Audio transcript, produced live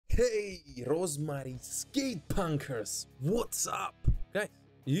Hey, Rosemary skate punkers, what's up? Guys,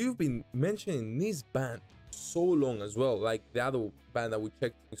 you've been mentioning this band so long as well, like the other band that we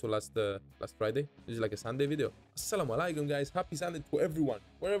checked so last Friday. This is like a Sunday video. Assalamu alaikum guys, happy Sunday to everyone,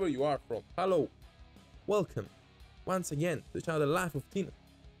 wherever you are from. Hello, welcome once again to the channel The Life of Tinos.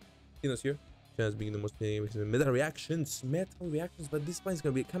 Tinos here. Channel's being the most famous metal reactions, but this one is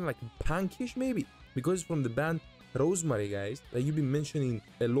gonna be kind of like punkish maybe, because from the band Rosemary, guys, that you've been mentioning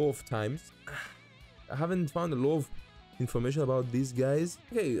a lot of times. I haven't found a lot of information about these guys.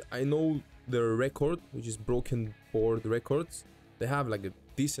 Okay, I know their record, which is Broken Board Records. They have like a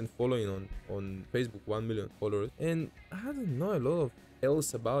decent following on Facebook, 1 million followers, and I don't know a lot of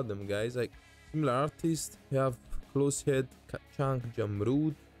else about them, guys. Like similar artists, we have Closehead, Chunk,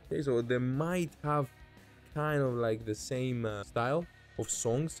 Jamrood. Okay, so they might have kind of like the same style of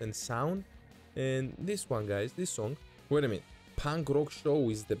songs and sound. And this one, guys, this song, wait a minute, Punk Rock Show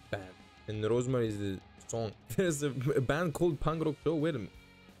is the band and Rosemary is the song. There's a band called Punk Rock Show. Wait a minute,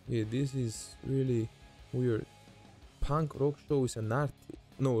 yeah, this is really weird. Punk Rock Show is an artist.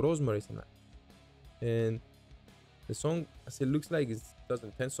 No, Rosemary is an artist, and the song, as it looks like, it's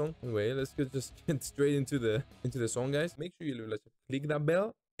 2010 song. Anyway, let's just get straight into the song, guys. Make sure you click that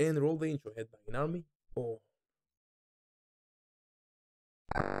bell and roll the intro. Headbanging Army. Oh.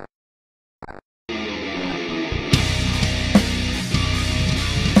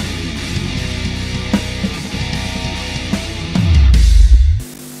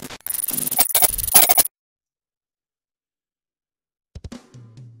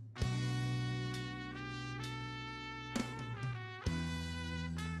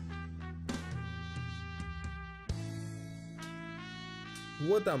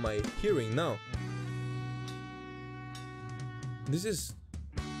 What am I hearing now? This is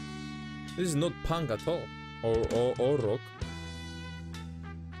not punk at all, or rock.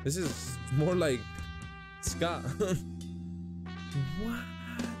 This is more like ska. What?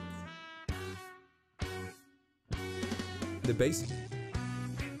 The bass.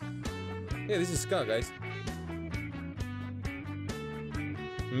 Yeah, this is ska, guys.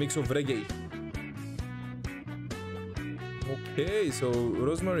 Mix of reggae. Okay, so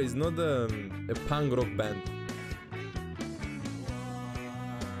Rosemary is not a punk rock band.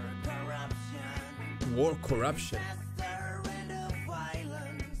 War corruption.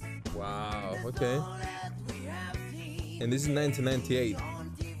 Wow, okay. And this is 1998.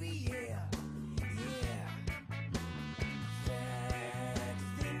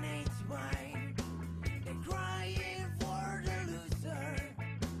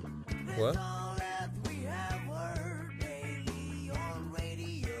 What?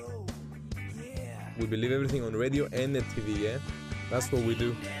 We believe everything on radio and the TV, yeah? That's what we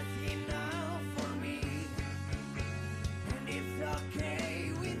do.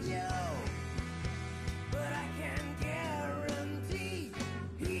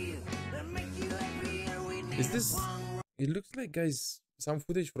 Is this... It looks like, guys, some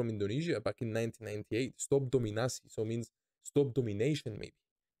footage from Indonesia back in 1998. Stop dominasi, so means stop domination, maybe.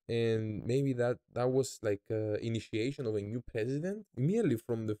 And maybe that was like initiation of a new president, merely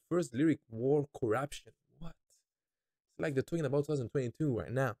from the first lyric, war corruption. What? It's like they're talking about 2022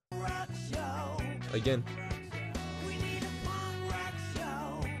 right now. Again.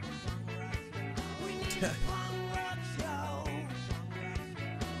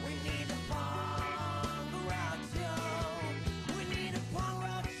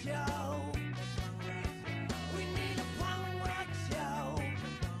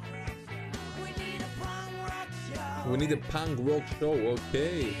 We need a punk rock show,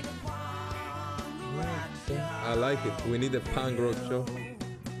 okay. I like it. We need a punk rock show.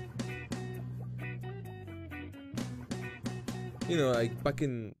 You know, like back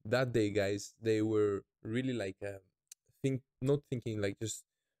in that day, guys, they were really like not thinking like just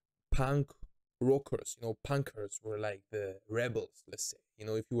punk rockers. You know, punkers were like the rebels, let's say. You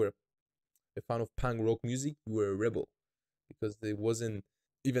know, if you were a fan of punk rock music, you were a rebel, because it wasn't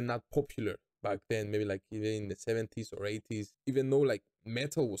even that popular back then, maybe like even in the 70s or 80s, even though like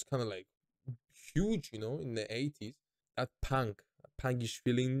metal was kind of like huge, you know, in the 80s, that punkish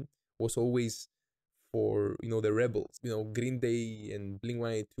feeling was always for, you know, the rebels. You know, Green Day and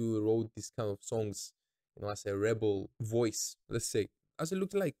Blink-182 wrote these kind of songs, you know, as a rebel voice, let's say. As it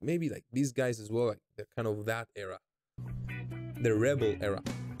looked like, maybe like these guys as well, like they're kind of that era, the rebel era,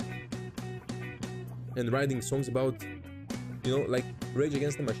 and writing songs about, you know, like Rage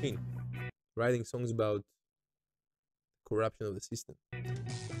Against the Machine, writing songs about corruption of the system.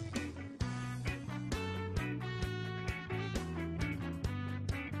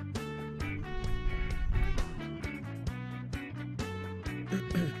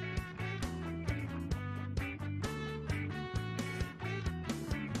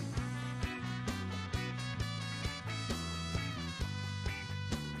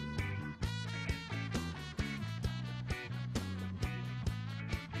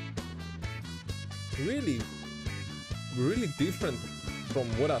 Really, really different from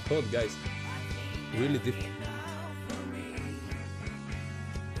what I thought, guys. Really different.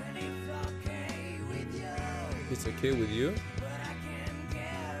 It's okay with you.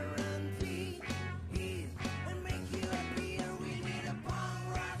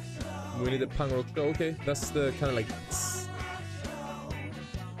 We need a punk rock show. Okay, that's the kind of like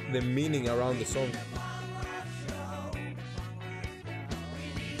the meaning around the song.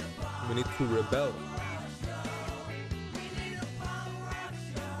 We need to rebel.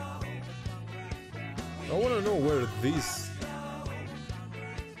 I want to know where these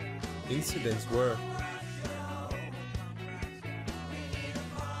incidents were.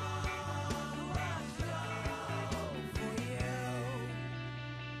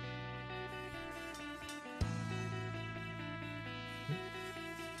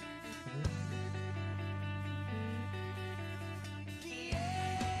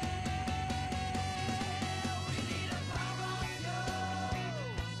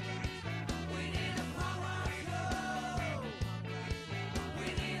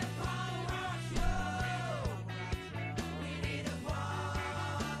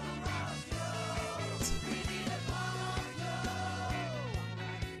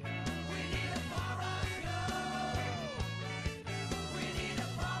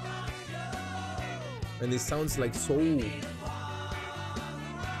 And it sounds like so huge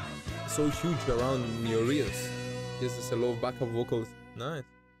around your ears. There's a lot of backup vocals. Nice.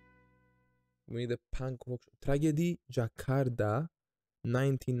 We need a punk rock show. Tragedy Jakarta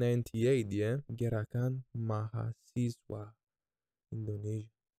 1998, yeah? Gerakan Mahasiswa,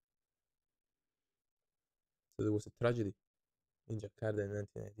 Indonesia. So there was a tragedy in Jakarta in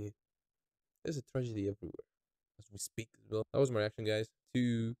 1998. There's a tragedy everywhere as we speak as well. That was my reaction, guys,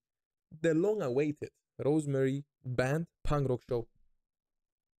 to the long-awaited Rosemary band punk rock show.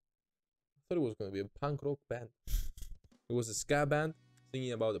 I thought it was going to be a punk rock band. It was a ska band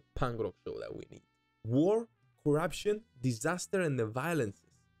singing about the punk rock show that we need. War, corruption, disaster, and the violences.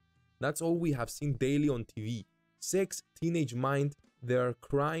 That's all we have seen daily on TV. Sex, teenage mind, they're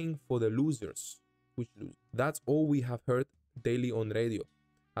crying for the losers. Which losers? That's all we have heard daily on radio.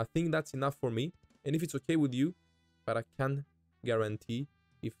 I think that's enough for me. And if it's okay with you, but I can guarantee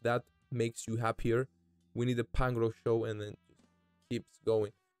if that makes you happier, we need a punk rock show and then just keeps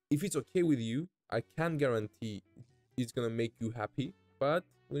going. If it's okay with you, I can guarantee it's gonna make you happy, but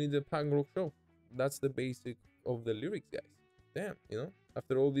we need a punk rock show. That's the basic of the lyrics, guys. Damn, you know,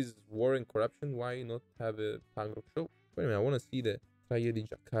 after all this war and corruption, why not have a punk rock show? Wait a minute, I want to see the Tragedy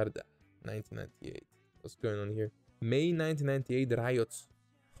Jakarta 1998. What's going on here? May 1998 riots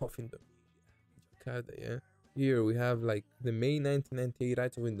of Indonesia. Jakarta, yeah. Here we have like the May 1998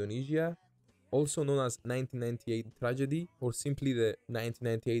 riots of Indonesia, also known as 1998 tragedy, or simply the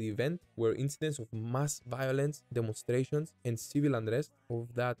 1998 event, where incidents of mass violence, demonstrations, and civil unrest of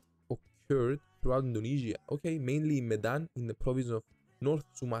that occurred throughout Indonesia. Okay, mainly in Medan in the province of North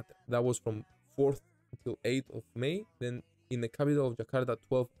Sumatra. That was from 4th until 8th of May. Then in the capital of Jakarta,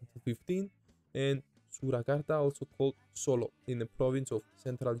 12th until 15th, and Surakarta, also called Solo, in the province of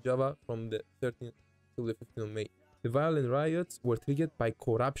Central Java from the 13th till the 15th of May. The violent riots were triggered by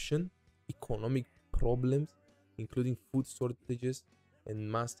corruption, economic problems, including food shortages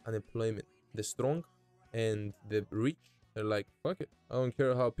and mass unemployment. The strong and the rich are like, fuck it, I don't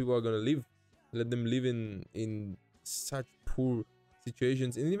care how people are gonna live. Let them live in such poor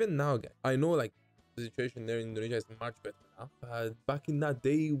situations. And even now, guys, I know like the situation there in Indonesia is much better now. But back in that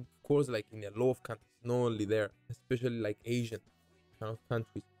day, of course, like in a lot of countries, not only there, especially like Asian kind of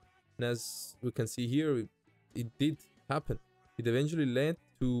countries. And as we can see here, it did happen. It eventually led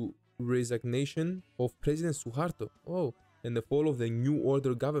to resignation of President Suharto, and the fall of the New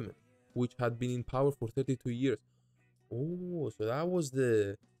Order government, which had been in power for 32 years. Oh, so that was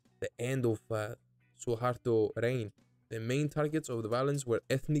the end of Suharto reign. The main targets of the violence were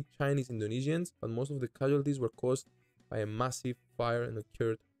ethnic Chinese Indonesians, but most of the casualties were caused by a massive fire and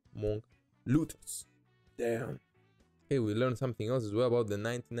occurred among looters. Damn. Hey, we learned something else as well about the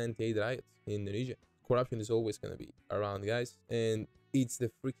 1998 riots in Indonesia. Corruption is always going to be around, guys, and it's the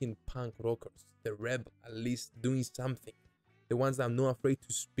freaking punk rockers, the rebel, at least doing something. The ones that are not afraid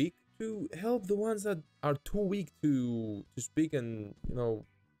to speak, to help the ones that are too weak to speak and, you know,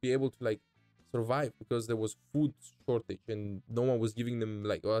 be able to like survive, because there was food shortage and no one was giving them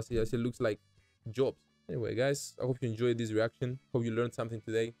like, as it looks like, jobs. Anyway, guys, I hope you enjoyed this reaction. Hope you learned something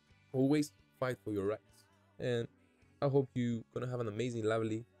today. Always fight for your rights, and I hope you're gonna have an amazing,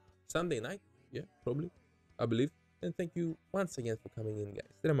 lovely Sunday night. Yeah, probably, I believe. And thank you once again for coming in,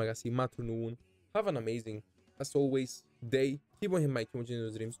 guys. Terima kasih, matur nuwun. Have an amazing, as always, day. Keep on hitting my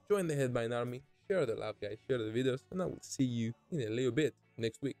dreams. Join the Headbang Army. share the love, guys. Share the videos, and I will see you in a little bit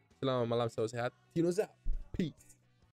next week. Salam malam, salam sehat. Tinos out. Peace.